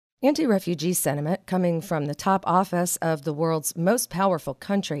Anti-refugee sentiment coming from the top office of the world's most powerful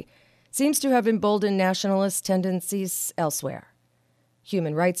country seems to have emboldened nationalist tendencies elsewhere.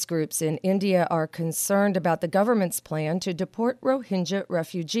 Human rights groups in India are concerned about the government's plan to deport Rohingya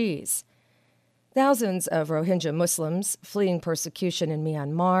refugees. Thousands of Rohingya Muslims fleeing persecution in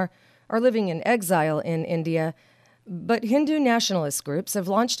Myanmar are living in exile in India, but Hindu nationalist groups have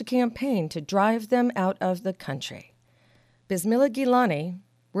launched a campaign to drive them out of the country. Bismillah Gilani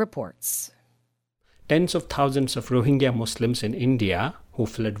reports. Tens of thousands of Rohingya Muslims in India who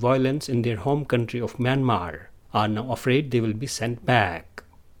fled violence in their home country of Myanmar are now afraid they will be sent back.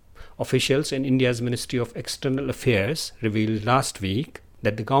 Officials in India's Ministry of External Affairs revealed last week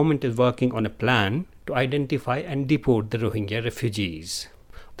that the government is working on a plan to identify and deport the Rohingya refugees.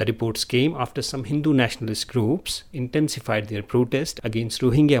 The reports came after some Hindu nationalist groups intensified their protest against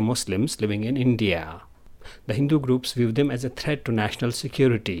Rohingya Muslims living in India. The Hindu groups view them as a threat to national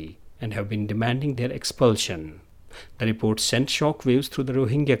security and have been demanding their expulsion. The report sent shockwaves through the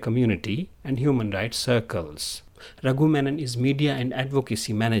Rohingya community and human rights circles. Raghu Menon is Media and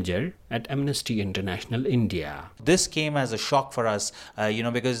Advocacy Manager at Amnesty International India. This came as a shock for us,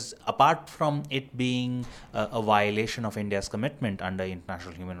 because apart from it being a violation of India's commitment under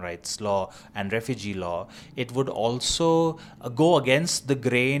international human rights law and refugee law, it would also go against the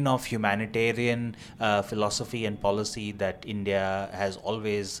grain of humanitarian philosophy and policy that India has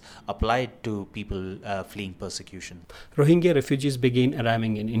always applied to people fleeing persecution. Rohingya refugees began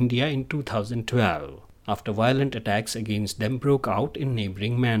arriving in India in 2012. After violent attacks against them broke out in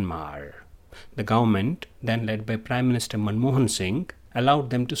neighboring Myanmar. The government, then led by Prime Minister Manmohan Singh,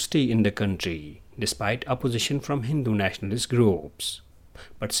 allowed them to stay in the country, despite opposition from Hindu nationalist groups.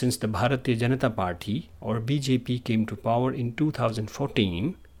 But since the Bharatiya Janata Party, or BJP, came to power in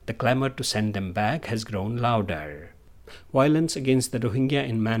 2014, the clamour to send them back has grown louder. Violence against the Rohingya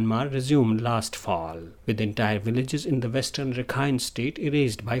in Myanmar resumed last fall, with entire villages in the western Rakhine state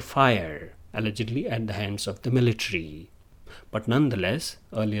erased by fire, allegedly at the hands of the military. But nonetheless,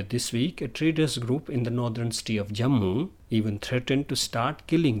 earlier this week, a traders group in the northern state of Jammu even threatened to start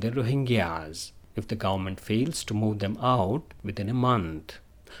killing the Rohingyas if the government fails to move them out within a month.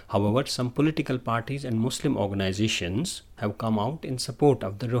 However, some political parties and Muslim organizations have come out in support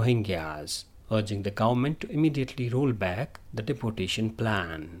of the Rohingyas, urging the government to immediately roll back the deportation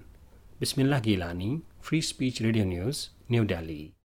plan. Bismillah Gilani, Free Speech Radio News, New Delhi.